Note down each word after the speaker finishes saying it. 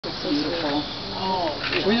beautiful. Oh,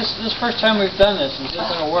 this first time we've done this. Is this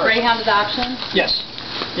going to work? Greyhound adoption? Yes.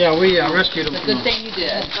 Yeah, we rescued them. It's a good thing you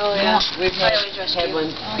did. Oh yeah. We've had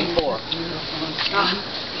one before.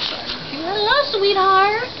 Hello,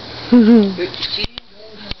 sweetheart.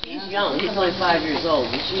 He's young. He's only 5 years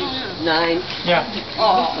old. She's 9. Yeah.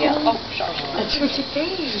 Oh, Yeah. Oh, sorry. That's what you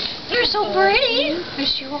think. You're so pretty.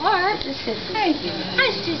 Yes, you are. Thank you.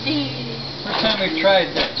 Hi, Sissy. First time we've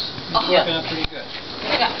tried this. It's Yeah. working out pretty good.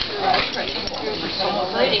 Yeah. Pretty. You're so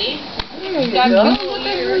pretty. There you go. Look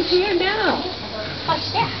at who's here now.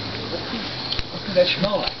 What's that? What does that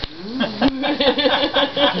smell like?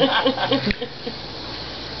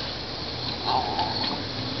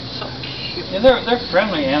 So cute. Yeah, they're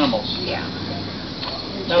friendly animals. Yeah.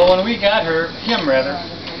 Now, when we got him rather,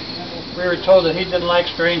 we were told that he didn't like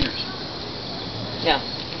strangers. Yeah.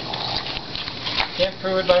 Can't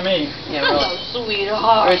prove it by me. Yeah, Hello, really.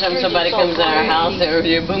 sweetheart. Every time somebody comes in our house,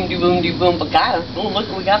 they're boom, de boom, de boom. But God, oh look,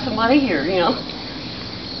 we got somebody here. You know.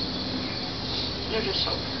 You're just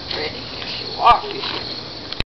so pretty. Yes, you are.